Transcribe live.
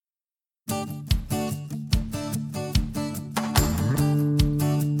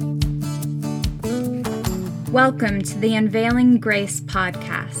Welcome to the Unveiling Grace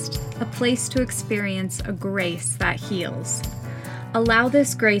podcast, a place to experience a grace that heals. Allow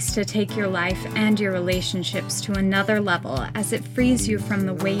this grace to take your life and your relationships to another level as it frees you from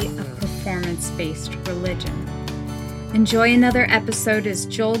the weight of performance-based religion. Enjoy another episode as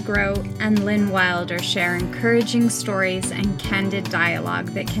Joel Groat and Lynn Wilder share encouraging stories and candid dialogue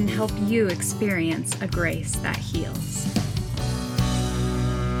that can help you experience a grace that heals.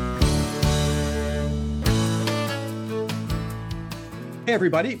 Hey,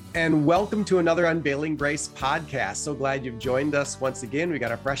 everybody, and welcome to another Unveiling Grace podcast. So glad you've joined us once again. We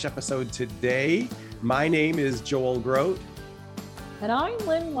got a fresh episode today. My name is Joel Groat. And I'm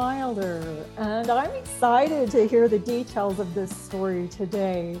Lynn Wilder, and I'm excited to hear the details of this story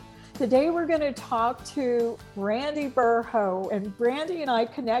today. Today, we're going to talk to Brandy Burho, and Brandy and I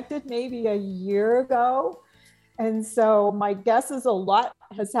connected maybe a year ago. And so my guess is a lot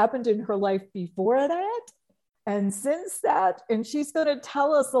has happened in her life before that. And since that, and she's going to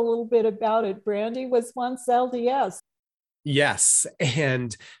tell us a little bit about it. Brandy was once LDS. Yes.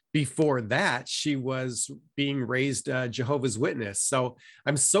 And before that, she was being raised Jehovah's Witness. So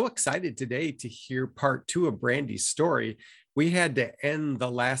I'm so excited today to hear part two of Brandy's story. We had to end the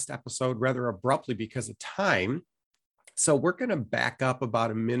last episode rather abruptly because of time. So we're going to back up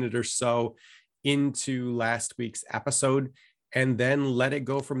about a minute or so into last week's episode and then let it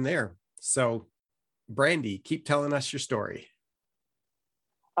go from there. So Brandy, keep telling us your story.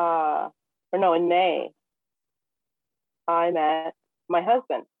 In May, I met my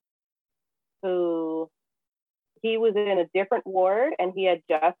husband, who he was in a different ward, and he had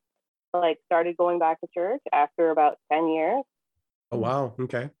just started going back to church after about 10 years. Oh, wow.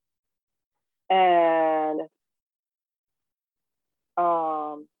 Okay. And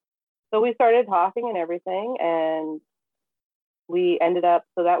so we started talking and everything, and we ended up,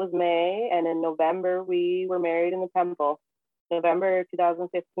 so that was May, and in November, we were married in the temple, November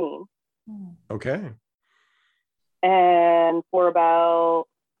 2015. Okay. And for about,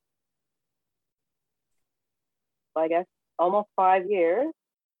 I guess, almost 5 years,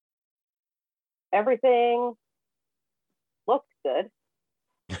 everything looked good.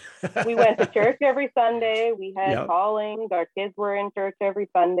 We went to church every Sunday. We had callings. Our kids were in church every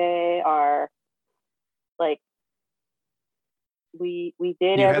Sunday. We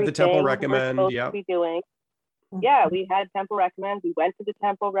did you everything had the temple recommend. we were supposed to be doing. Yeah, we had temple recommend. We went to the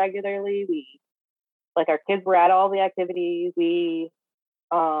temple regularly. Our kids were at all the activities. We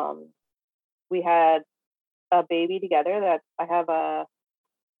had a baby together that I have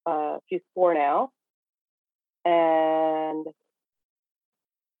she's 4 now.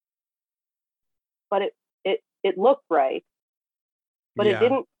 But it looked right, but it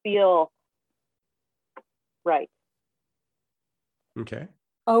didn't feel right.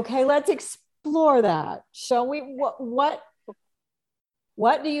 Okay, let's explore that. Shall we? What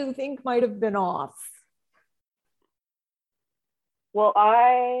do you think might have been off? Well,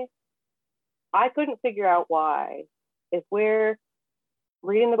 I couldn't figure out why. If we're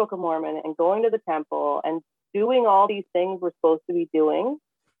reading the Book of Mormon and going to the temple and doing all these things we're supposed to be doing,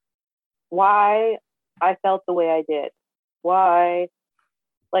 why I felt the way I did. Why,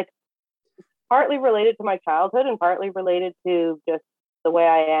 partly related to my childhood and partly related to just the way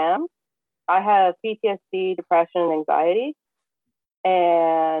I am. I have PTSD, depression, and anxiety.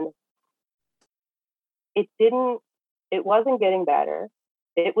 And it wasn't getting better.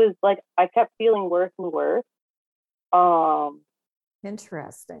 It was I kept feeling worse and worse.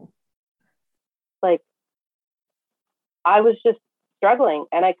 Interesting. I was just struggling,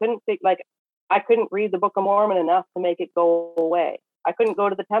 and I couldn't I couldn't read the Book of Mormon enough to make it go away. I couldn't go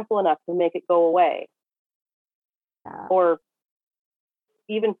to the temple enough to make it go away. Or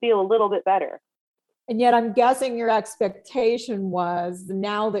even feel a little bit better. And yet I'm guessing your expectation was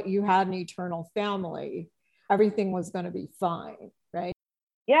now that you had an eternal family, everything was going to be fine, right?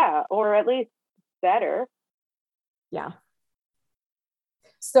 Yeah, or at least better. Yeah.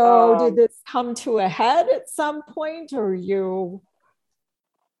 So did this come to a head at some point, or you?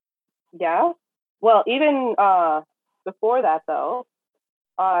 Yeah. Well, even before that, though,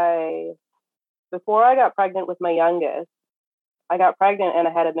 before I got pregnant with my youngest, I got pregnant and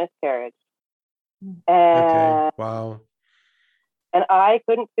I had a miscarriage. And, wow. And I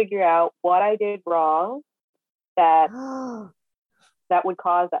couldn't figure out what I did wrong that would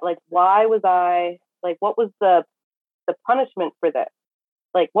cause that. Why was I, what was the punishment for this?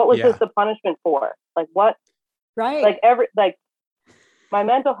 What was this the punishment for? What? Right. My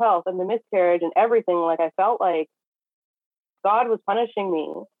mental health and the miscarriage and everything, I felt like God was punishing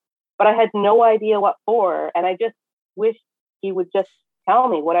me, but I had no idea what for. And I just wished he would just tell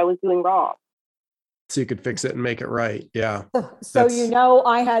me what I was doing wrong. So you could fix it and make it right. Yeah. So you know,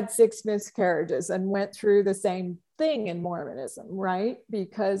 I had 6 miscarriages and went through the same thing in Mormonism, right?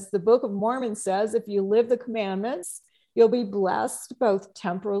 Because the Book of Mormon says if you live the commandments, you'll be blessed both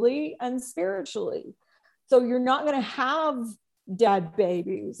temporally and spiritually. So you're not going to have dead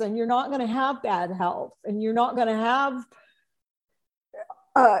babies, and you're not going to have bad health, and you're not going to have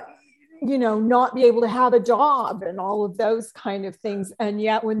not be able to have a job and all of those kind of things. And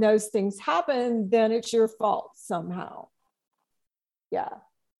yet when those things happen, then it's your fault somehow. Yeah.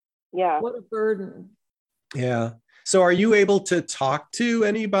 What a burden. Yeah. So are you able to talk to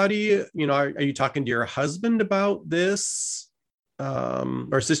anybody? Are you talking to your husband about this?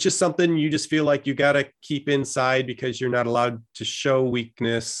 Or is this just something you just feel like you got to keep inside because you're not allowed to show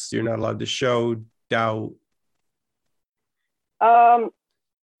weakness? You're not allowed to show doubt?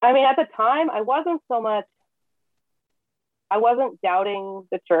 I mean, at the time, I wasn't doubting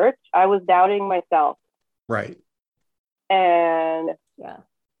the church. I was doubting myself. Right. And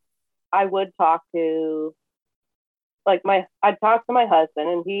I would talk to, I'd talk to my husband,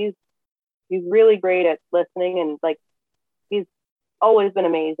 and he's really great at listening, and he's always been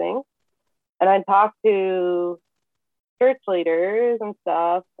amazing. And I'd talk to church leaders and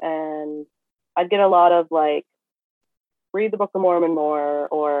stuff, and I'd get a lot of read the Book of Mormon more,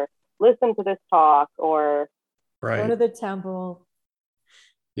 or listen to this talk, or go to the temple.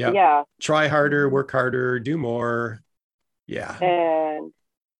 Yeah. Try harder, work harder, do more. Yeah.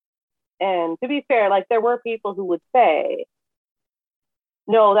 And to be fair, there were people who would say,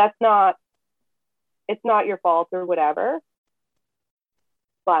 no, it's not your fault or whatever.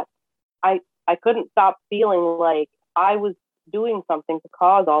 But I couldn't stop feeling like I was doing something to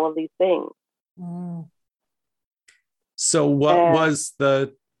cause all of these things. Mm. So what was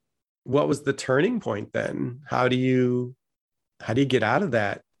the turning point then? How do you get out of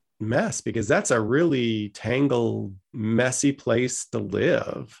that mess? Because that's a really tangled, messy place to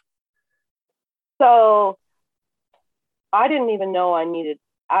live. So I didn't even know I needed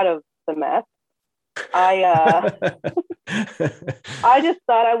out of the mess. I just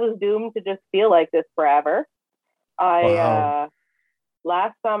thought I was doomed to just feel like this forever. Last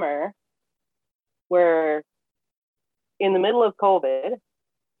summer, we're in the middle of COVID,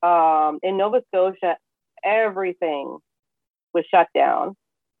 in Nova Scotia, everything was shut down.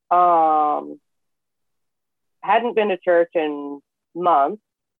 Hadn't been to church in months,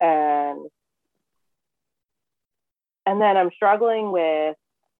 and then I'm struggling with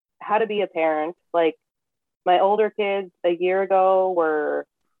how to be a parent. My older kids a year ago were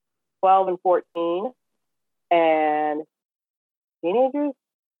 12 and 14, and teenagers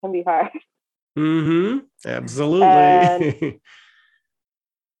can be hard. Mm-hmm. Absolutely.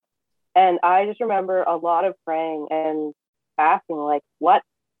 And I just remember a lot of praying and asking, what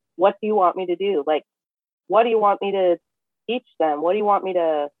do you want me to do? What do you want me to teach them? What do you want me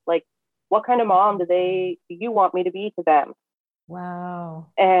to, what kind of mom do you want me to be to them? Wow.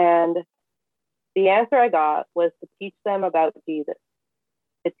 And the answer I got was to teach them about Jesus,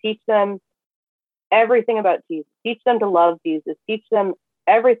 to teach them everything about Jesus, teach them to love Jesus, teach them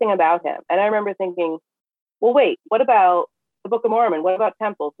everything about him. And I remember thinking, well, wait, what about the Book of Mormon? What about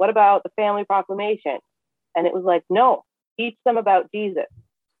temples? What about the family proclamation? And it was no, teach them about Jesus.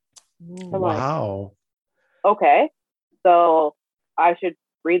 Wow. Okay, so I should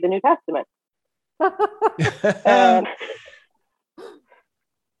read the New Testament. And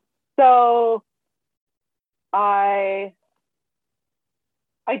so I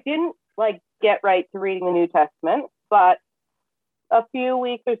didn't get right to reading the New Testament, but a few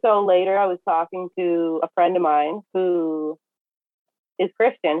weeks or so later, I was talking to a friend of mine who is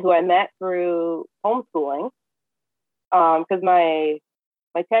Christian, who I met through homeschooling, because my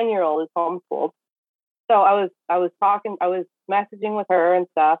 10-year-old is homeschooled. So I was messaging with her and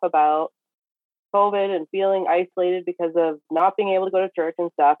stuff about COVID and feeling isolated because of not being able to go to church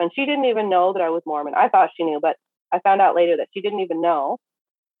and stuff. And she didn't even know that I was Mormon. I thought she knew, but I found out later that she didn't even know.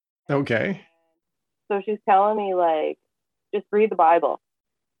 Okay. So she's telling me just read the Bible.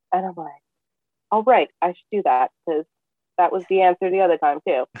 And I'm like, oh, right, I should do that, because that was the answer the other time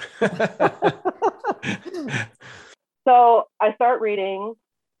too. So I start reading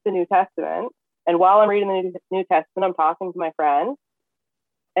the New Testament. And while I'm reading the New Testament, I'm talking to my friend.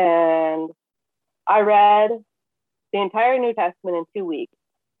 And I read the entire New Testament in 2 weeks.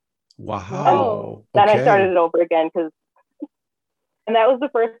 Wow. And then I started it over again, and that was the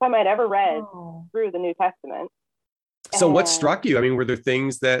first time I'd ever read through the New Testament. So what struck you? I mean, were there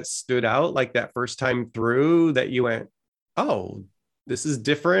things that stood out that first time through that you went, oh, this is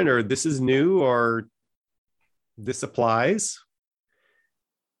different, or this is new, or this applies?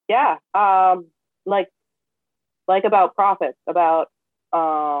 Yeah. like about prophets, about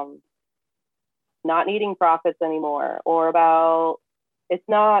not needing prophets anymore, or about it's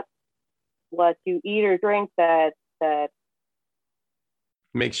not what you eat or drink that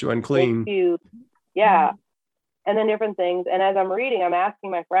makes you makes unclean. you, yeah. And then different things. And as I'm reading, I'm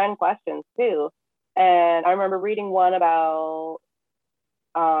asking my friend questions too. And I remember reading one about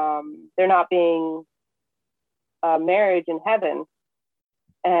there not being a marriage in heaven,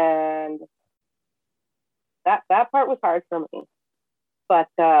 and that part was hard for me. But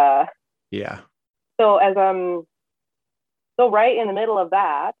yeah. So right in the middle of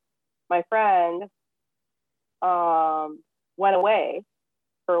that, my friend went away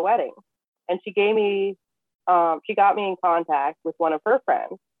for a wedding, and she got me in contact with one of her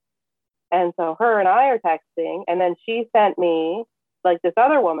friends. And so her and I are texting, and then she sent me, like, this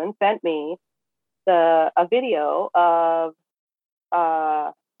other woman sent me a video of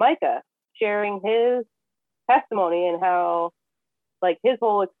Micah sharing his testimony and how, like, his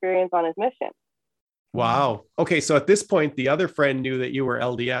whole experience on his mission. Wow. Okay. So at this point, the other friend knew that you were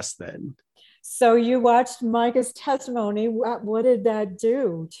LDS then. So you watched Micah's testimony. What did that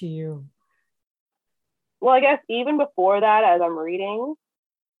do to you? Well, I guess even before that, as I'm reading,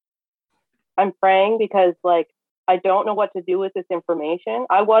 I'm praying, because, like, I don't know what to do with this information.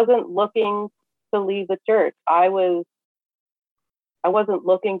 I wasn't looking to leave the church. I wasn't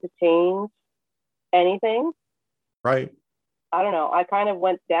looking to change anything. Right. I don't know. I kind of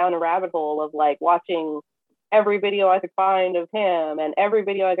went down a rabbit hole of, like, watching every video I could find of him and every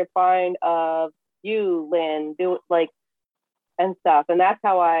video I could find of you, Lynn, and stuff. And that's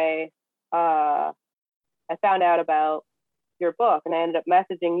how I found out about your book. And I ended up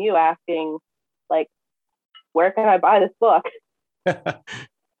messaging you asking, like, where can I buy this book?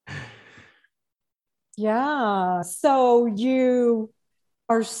 Yeah. So you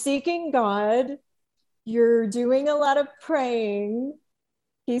are seeking God. You're doing a lot of praying.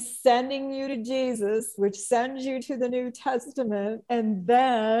 He's sending you to Jesus, which sends you to the New Testament. And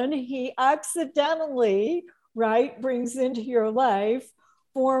then he accidentally, right, brings into your life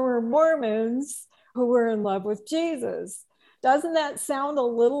former Mormons who were in love with Jesus. Doesn't that sound a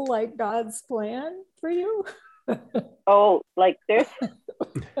little like God's plan for you? Oh, like, there's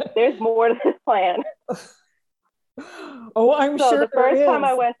more to this plan. Oh, I'm so sure the first time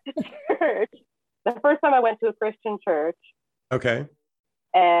I went to a Christian church. Okay.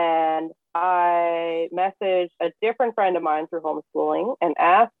 And I messaged a different friend of mine through homeschooling and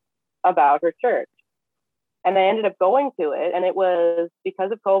asked about her church. And I ended up going to it. And it was,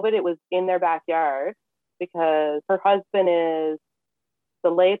 because of COVID, it was in their backyard, because her husband is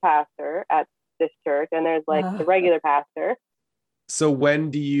the lay pastor at this church, and there's, like, the regular pastor. So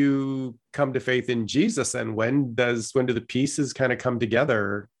when do you come to faith in Jesus, and when do the pieces kind of come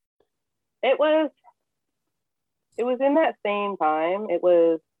together? It was in that same time. It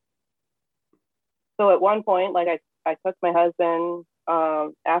was, so at one point, like, I took my husband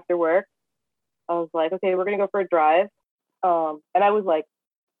after work. I was like, okay, we're going to go for a drive. And I was, like,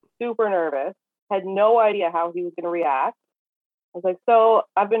 super nervous, had no idea how he was going to react. I was like, so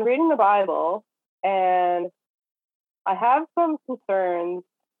I've been reading the Bible, and I have some concerns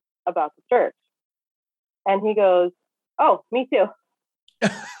about the church. And he goes, oh, me too.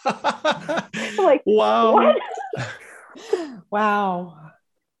 I'm like, wow. What? Wow.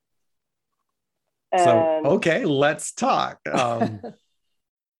 So, okay, let's talk.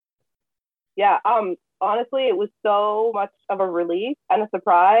 Yeah. Honestly, it was so much of a relief and a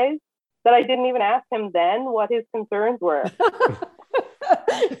surprise that I didn't even ask him then what his concerns were.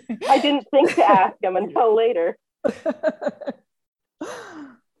 I didn't think to ask him until later.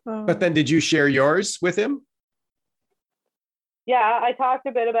 But then did you share yours with him? Yeah, I talked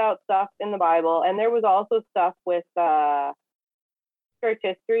a bit about stuff in the Bible, and there was also stuff with church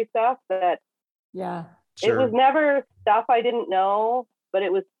history stuff that, yeah, sure. It was never stuff I didn't know, but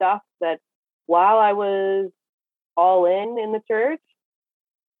it was stuff that, while I was all in the church,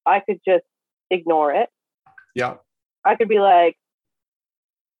 I could just ignore it. Yeah. I could be like,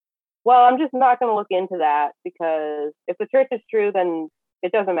 well, I'm just not going to look into that, because if the church is true, then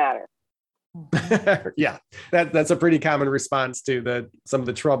it doesn't matter. Yeah, that's a pretty common response to some of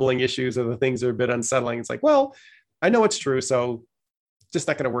the troubling issues, or the things that are a bit unsettling. It's like, well, I know it's true, so just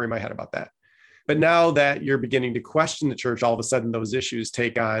not going to worry my head about that. But now that you're beginning to question the church, all of a sudden those issues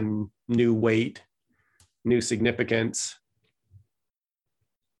take on new weight, new significance.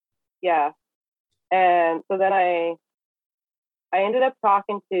 Yeah. And so then I ended up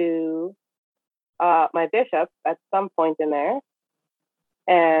talking to my bishop at some point in there.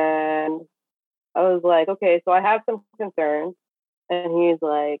 And I was like, okay, so I have some concerns. And he's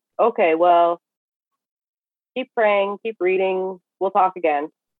like, okay, well, keep praying, keep reading. We'll talk again.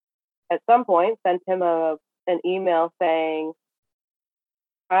 At some point, sent him an email saying,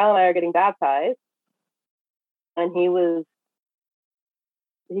 Kyle and I are getting baptized. And he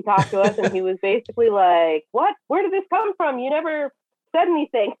talked to us and he was basically like, what? Where did this come from? You never said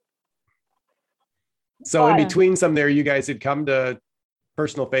anything. So in between some there, you guys had come to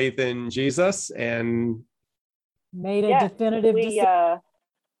personal faith in Jesus and made a definitive decision.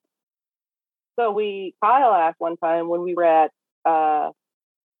 So Kyle asked one time when we were at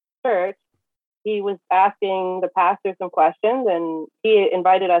church, he was asking the pastor some questions and he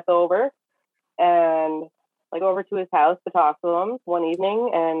invited us over and over to his house to talk to him one evening.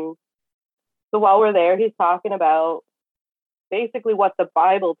 And so while we're there, he's talking about basically what the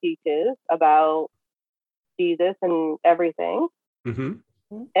Bible teaches about Jesus and everything. Mm-hmm.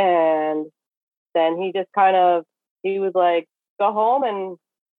 And then he just he was like, go home and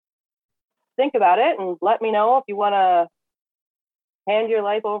think about it and let me know if you want to hand your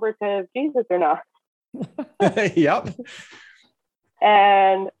life over to Jesus or not. Yep.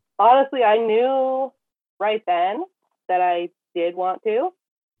 And honestly, I knew right then that I did want to.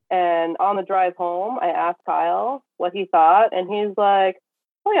 And on the drive home, I asked Kyle what he thought, and he's like,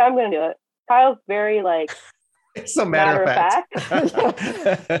 oh yeah, I'm going to do it. Kyle's very it's a matter of fact.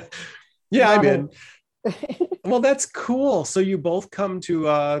 Yeah, I'm in. Well, that's cool. So you both come to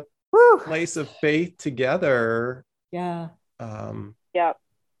a place of faith together. Yeah. Yeah.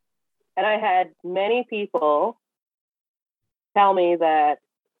 And I had many people tell me that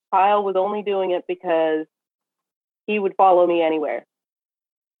Kyle was only doing it because he would follow me anywhere.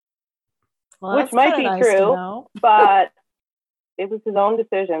 Well, which might be nice true, but it was his own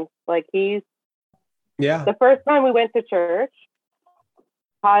decision. The first time we went to church,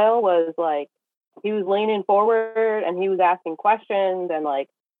 Kyle was he was leaning forward and he was asking questions and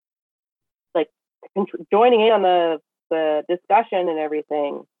joining in on the discussion and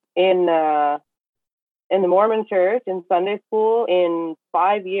everything. In the Mormon church, in Sunday school, in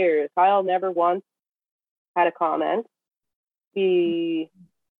 5 years, Kyle never once had a comment. He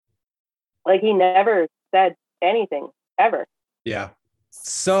never said anything ever. Yeah.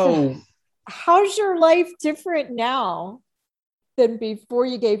 So how's your life different now than before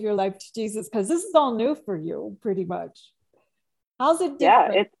you gave your life to Jesus? Because this is all new for you, pretty much. How's it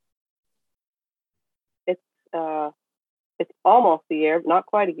different? Yeah, it's almost a year, not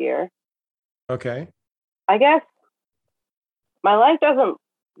quite a year. Okay. I guess my life doesn't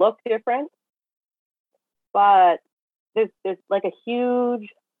look different, but there's a huge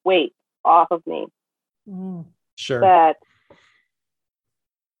weight off of me. Sure. That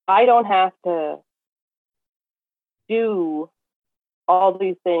I don't have to do all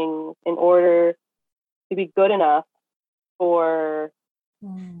these things in order to be good enough for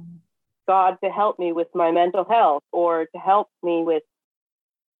God to help me with my mental health or to help me with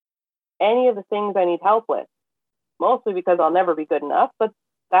any of the things I need help with. Mostly because I'll never be good enough, but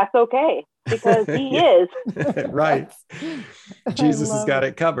that's okay because he is. Right. Jesus has got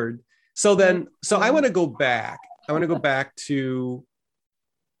it covered. So I want to go back. I want to go back to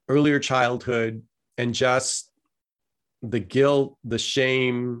earlier childhood and just the guilt, the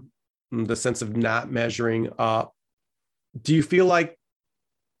shame, the sense of not measuring up. Do you feel like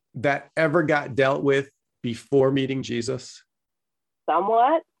that ever got dealt with before meeting Jesus?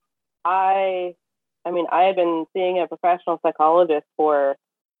 Somewhat. I had been seeing a professional psychologist for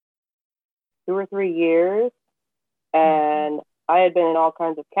 2 or 3 years, and I had been in all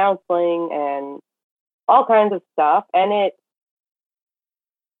kinds of counseling and all kinds of stuff. And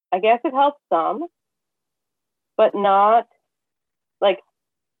I guess it helped some, but not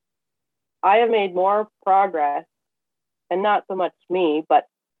I have made more progress, and not so much me, but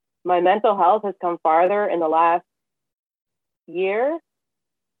my mental health has come farther in the last year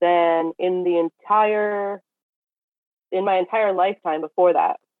than in my entire lifetime before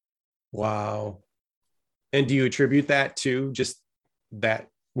that. Wow. And do you attribute that to just that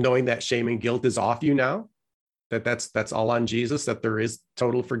knowing that shame and guilt is off you now? That's all on Jesus, that there is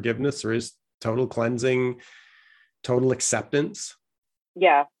total forgiveness, there is total cleansing, total acceptance?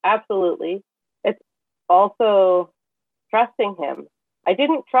 Yeah, absolutely. It's also trusting him. I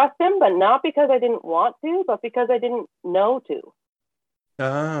didn't trust him, but not because I didn't want to, but because I didn't know to.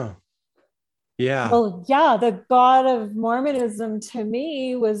 Oh, yeah. Well, yeah, the God of Mormonism to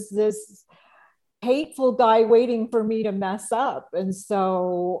me was this hateful guy waiting for me to mess up. And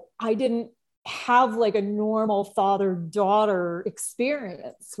so I didn't have a normal father-daughter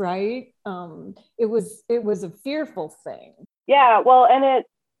experience, right? It was a fearful thing. Yeah, and I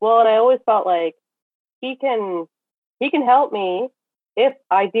always felt like he can help me if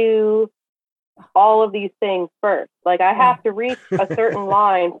I do all of these things first. Like I have to reach a certain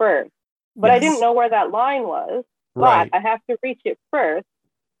line first, but I didn't know where that line was. Right. But I have to reach it first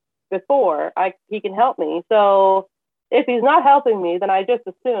before he can help me. So if he's not helping me, then I just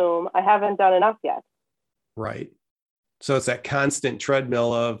assume I haven't done enough yet. Right. So it's that constant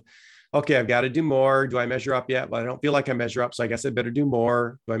treadmill of, okay, I've got to do more. Do I measure up yet? Well, I don't feel like I measure up, so I guess I better do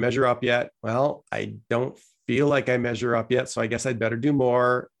more. Do I measure up yet? Well, I don't feel like I measure up yet, so I guess I'd better do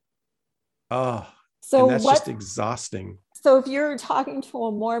more. Oh, so and that's just exhausting. So if you're talking to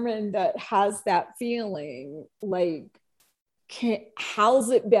a Mormon that has that feeling, like,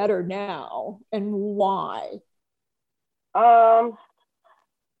 how's it better now and why? I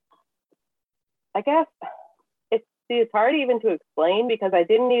guess it's hard even to explain because I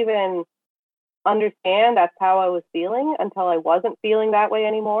didn't even understand that's how I was feeling until I wasn't feeling that way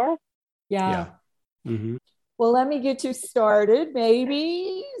anymore. Yeah. Mm-hmm. Well, let me get you started,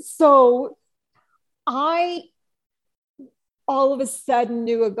 maybe. So I all of a sudden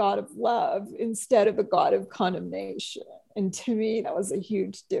knew a God of love instead of a God of condemnation. And to me, that was a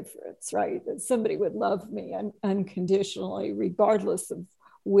huge difference, right? That somebody would love me unconditionally, regardless of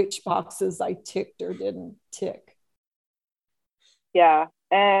which boxes I ticked or didn't tick. Yeah.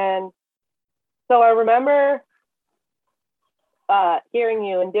 And so I remember hearing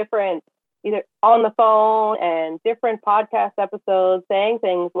you in different, either on the phone and different podcast episodes saying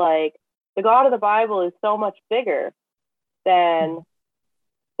things like, the God of the Bible is so much bigger than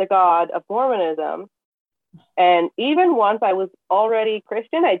the God of Mormonism. And even once I was already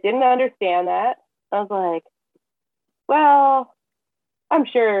Christian, I didn't understand that. I was like, well, I'm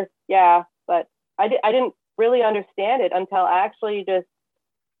sure, yeah, but I didn't really understand it until actually just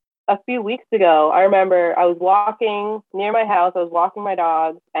a few weeks ago. I remember I was walking near my house, I was walking my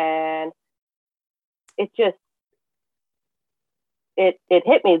dogs, and it hit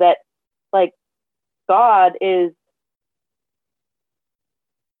me that, like, God is,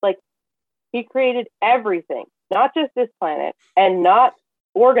 like, he created everything, not just this planet, and not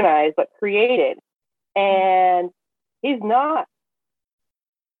organized, but created. And he's not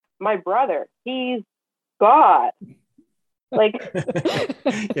my brother. He's God. Like,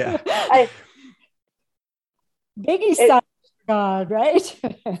 yeah. Biggie's son God, right?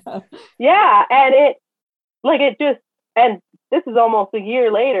 Yeah. And and this is almost a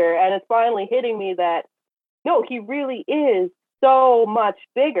year later, and it's finally hitting me that, no, he really is so much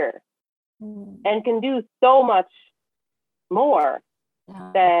bigger and can do so much more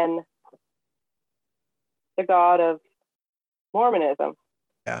than the God of Mormonism.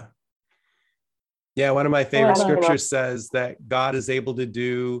 Yeah. Yeah. One of my favorite scriptures says that God is able to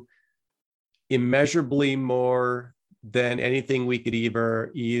do immeasurably more than anything we could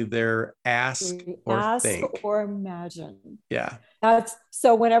either ask or imagine. Yeah. That's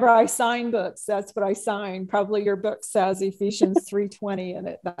so whenever I sign books, that's what I sign. Probably your book says Ephesians 3:20 in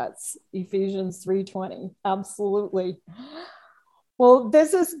it. That's Ephesians 3:20. Absolutely. Well,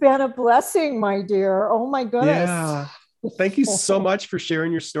 this has been a blessing, my dear. Oh my goodness. Yeah. Thank you so much for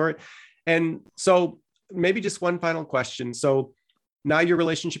sharing your story. And so maybe just one final question. So now your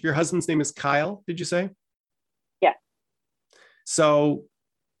relationship, your husband's name is Kyle, did you say? Yeah. So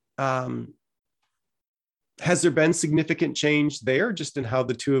has there been significant change there just in how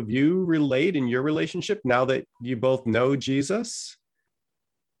the two of you relate in your relationship now that you both know Jesus?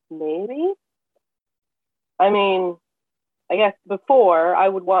 Maybe. I mean, I guess before I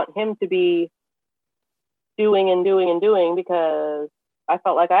would want him to be doing and doing and doing because I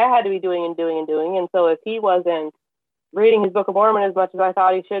felt like I had to be doing and doing and doing. And so if he wasn't reading his Book of Mormon as much as I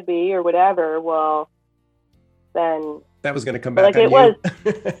thought he should be or whatever, well, then that was going to come back like on it you. Was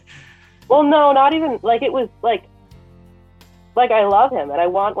well, no, not even like it was like I love him and I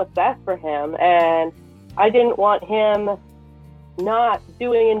want what's best for him, and I didn't want him not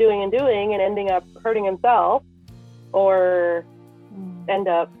doing and doing and doing and ending up hurting himself or end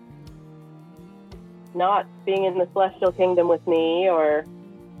up not being in the celestial kingdom with me or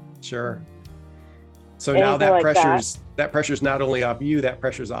sure. So now that pressure's not only off you, that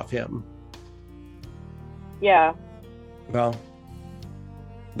pressure's off him. Yeah. Well,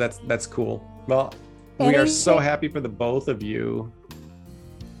 that's cool. Well, we are so happy for the both of you.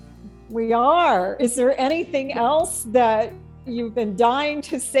 We are. Is there anything else that you've been dying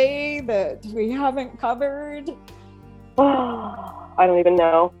to say that we haven't covered? I don't even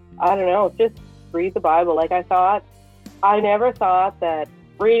know. I don't know. Just read the Bible. Like I never thought that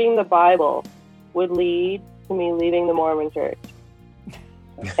reading the Bible would lead to me leaving the Mormon church.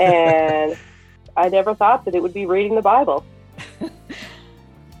 And I never thought that it would be reading the Bible.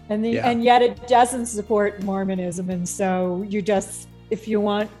 And yet it doesn't support Mormonism. And so you just if you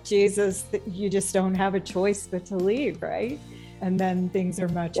want Jesus, you just don't have a choice but to leave, right? And then things are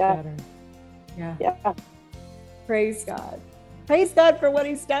much better. Yeah. Praise God. Praise God for what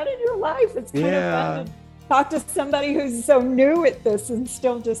he's done in your life. It's kind of fun to talk to somebody who's so new at this and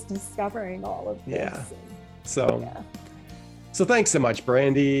still just discovering all of this. Yeah. So thanks so much,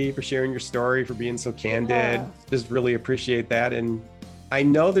 Brandy, for sharing your story, for being so candid. Just really appreciate that. And I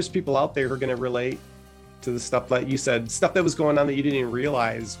know there's people out there who are going to relate to the stuff that you said, stuff that was going on that you didn't even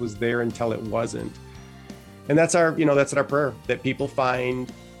realize was there until it wasn't. And that's our prayer, that people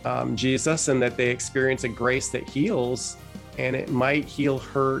find Jesus and that they experience a grace that heals, and it might heal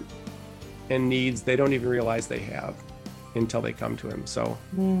hurt and needs they don't even realize they have until they come to him. So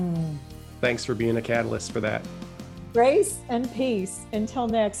thanks for being a catalyst for that. Grace and peace. Until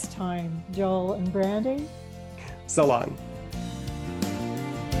next time, Joel and Brandy. So long.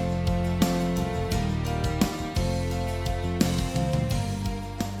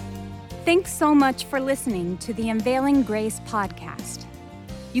 Thanks so much for listening to the Unveiling Grace podcast.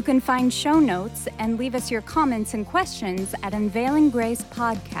 You can find show notes and leave us your comments and questions at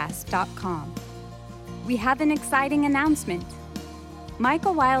unveilinggracepodcast.com. We have an exciting announcement.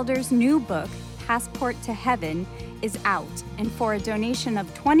 Micah Wilder's new book, Passport to Heaven, is out, and for a donation of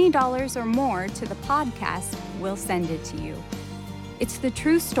 $20 or more to the podcast, we'll send it to you. It's the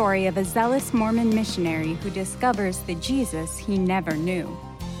true story of a zealous Mormon missionary who discovers the Jesus he never knew.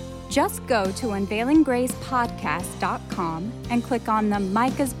 Just go to unveilinggracepodcast.com and click on the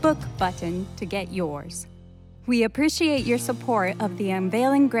Micah's Book button to get yours. We appreciate your support of the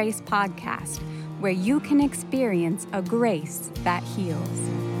Unveiling Grace podcast, where you can experience a grace that heals.